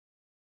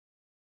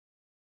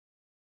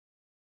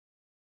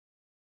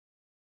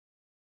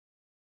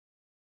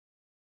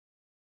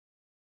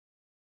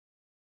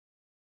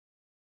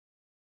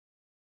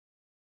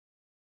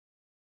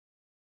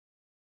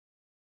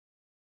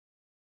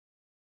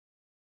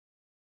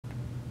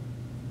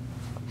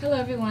Hello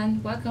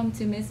everyone, welcome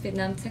to Miss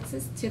Vietnam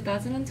Texas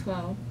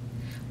 2012.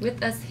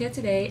 With us here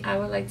today, I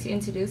would like to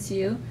introduce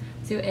you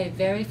to a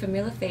very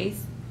familiar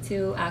face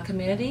to our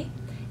community,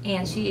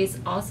 and she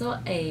is also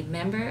a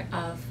member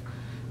of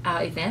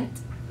our event,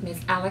 Miss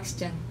Alex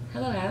Jen.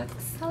 Hello Alex.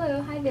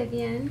 Hello, hi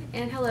Vivian,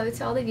 and hello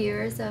to all the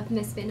viewers of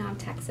Miss Vietnam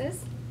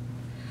Texas.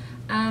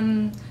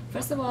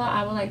 First of all,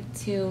 I would like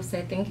to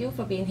say thank you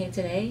for being here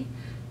today.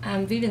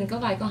 Vivian có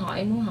vài câu hỏi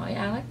em muốn hỏi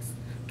Alex.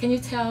 Can you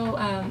tell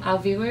our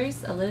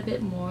viewers a little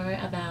bit more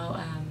about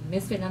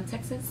Miss Vietnam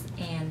Texas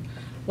and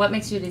what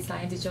makes you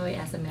decide to join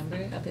as a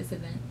member of this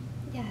event?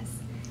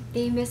 Yes,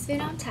 the Miss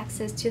Vietnam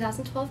Texas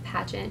 2012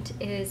 pageant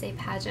is a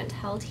pageant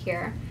held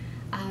here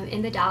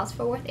in the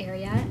Dallas-Fort Worth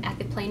area at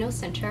the Plano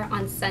Center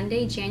on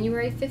Sunday,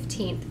 January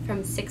 15th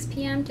from 6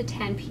 p.m. to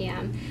 10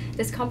 p.m.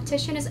 This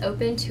competition is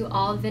open to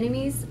all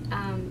Vietnamese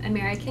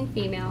American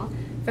female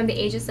from the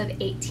ages of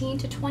 18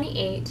 to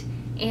 28,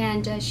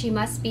 and she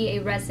must be a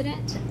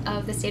resident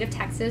of the state of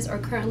Texas or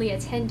currently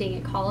attending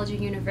a college or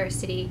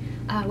university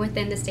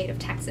within the state of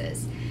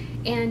Texas.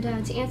 And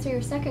to answer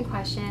your second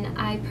question,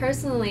 I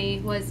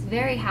personally was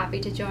very happy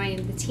to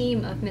join the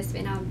team of Miss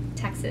Vietnam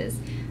Texas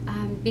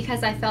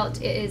because I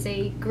felt it is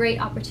a great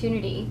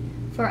opportunity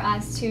for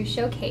us to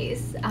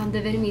showcase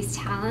the Vietnamese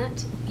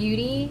talent,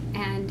 beauty,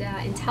 and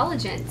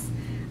intelligence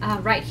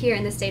right here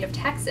in the state of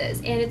Texas.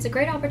 And it's a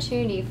great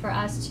opportunity for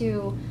us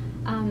to,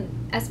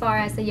 as far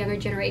as the younger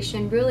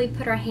generation, really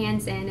put our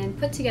hands in and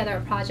put together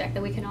a project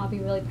that we can all be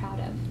really proud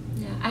of.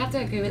 Yeah, I have to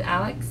agree with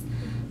Alex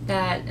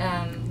that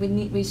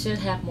we should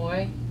have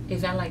more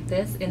events like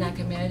this in our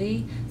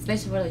community,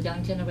 especially for the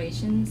young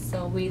generation,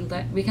 so we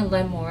can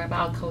learn more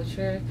about our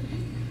culture.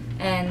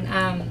 And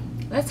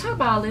let's talk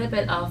about a little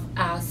bit of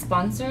our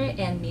sponsor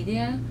and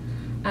media.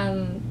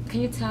 Can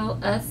you tell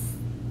us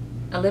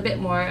a little bit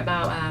more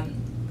about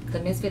the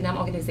Miss Vietnam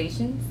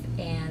organizations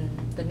and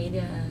the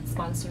media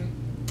sponsor?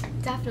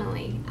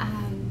 Definitely.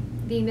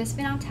 The Miss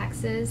Vietnam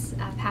Texas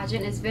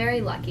pageant is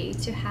very lucky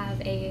to have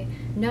a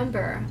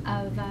number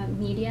of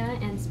media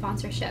and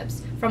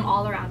sponsorships from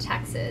all around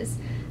Texas.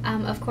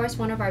 Of course,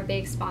 one of our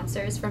big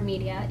sponsors for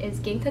media is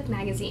Thuc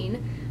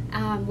magazine,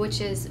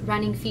 which is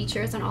running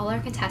features on all our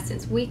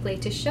contestants weekly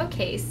to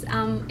showcase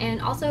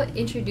and also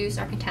introduce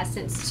our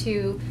contestants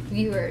to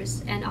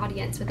viewers and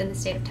audience within the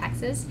state of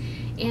Texas.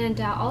 And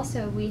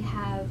also we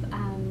have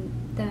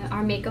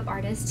our makeup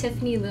artist,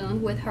 Tiffany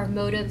Loon, with her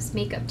Motives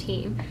makeup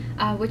team,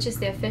 which is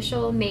the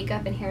official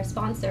makeup and hair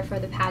sponsor for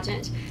the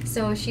pageant.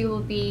 So she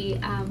will be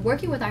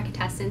working with our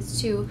contestants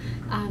to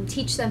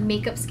teach them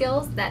makeup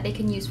skills that they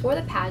can use for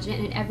the pageant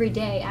and every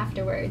day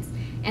afterwards,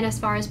 and as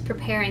far as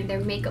preparing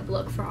their makeup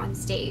look for on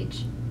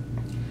stage.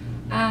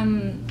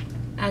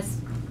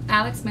 As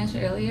Alex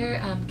mentioned earlier,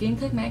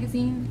 Thuc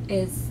magazine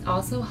is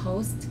also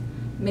host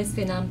Miss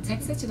Vietnam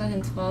Texas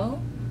 2012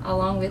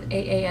 along with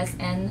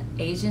AASN,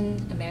 Asian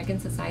American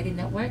Society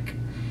Network.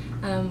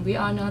 We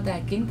all know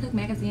that Thuc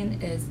magazine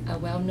is a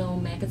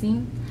well-known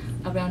magazine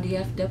around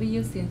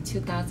DFW since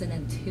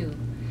 2002,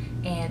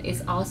 and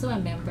is also a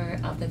member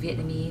of the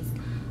Vietnamese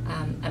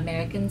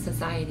American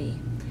Society.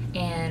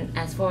 And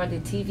as for the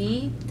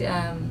TV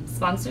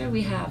sponsor,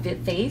 we have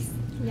VitFace,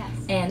 yes,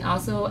 and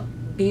also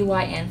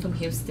BYN from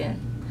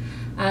Houston.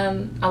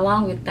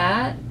 Along with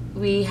that,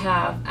 we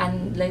have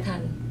Anh Lê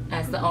Thành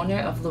as the owner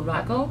of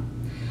Lurago.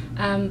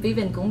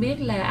 Vivian cũng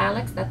biết là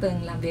Alex đã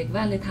từng làm việc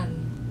với anh Lê Thành.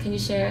 Can you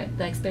share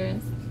the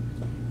experience?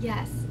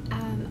 Yes,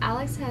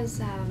 Alex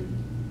has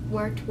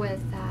worked with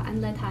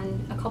Anh Lê Thành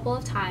a couple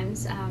of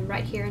times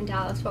right here in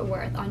Dallas-Fort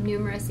Worth on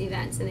numerous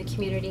events in the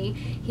community.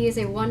 He is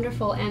a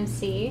wonderful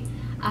MC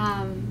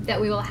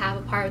that we will have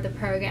a part of the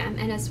program,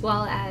 and as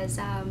well as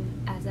a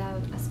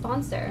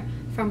sponsor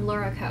from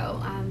Luraco.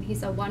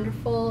 He's a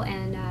wonderful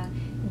and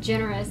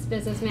generous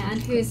businessman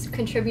who's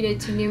contributed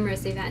to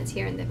numerous events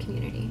here in the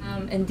community.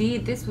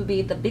 Indeed, this will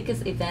be the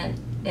biggest event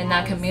in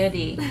our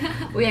community.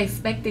 We're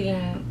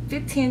expecting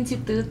 15 to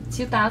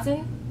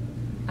 2,000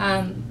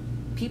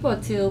 people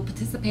to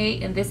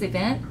participate in this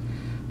event.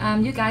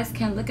 You guys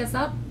can look us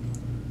up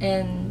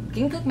in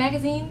Thuc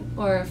magazine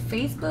or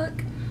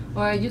Facebook,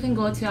 or you can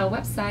go to our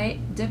website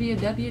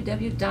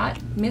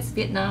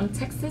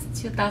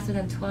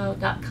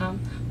www.missvietnamtexas2012.com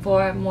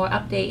for more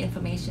update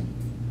information.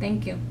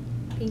 Thank you.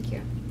 Thank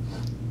you.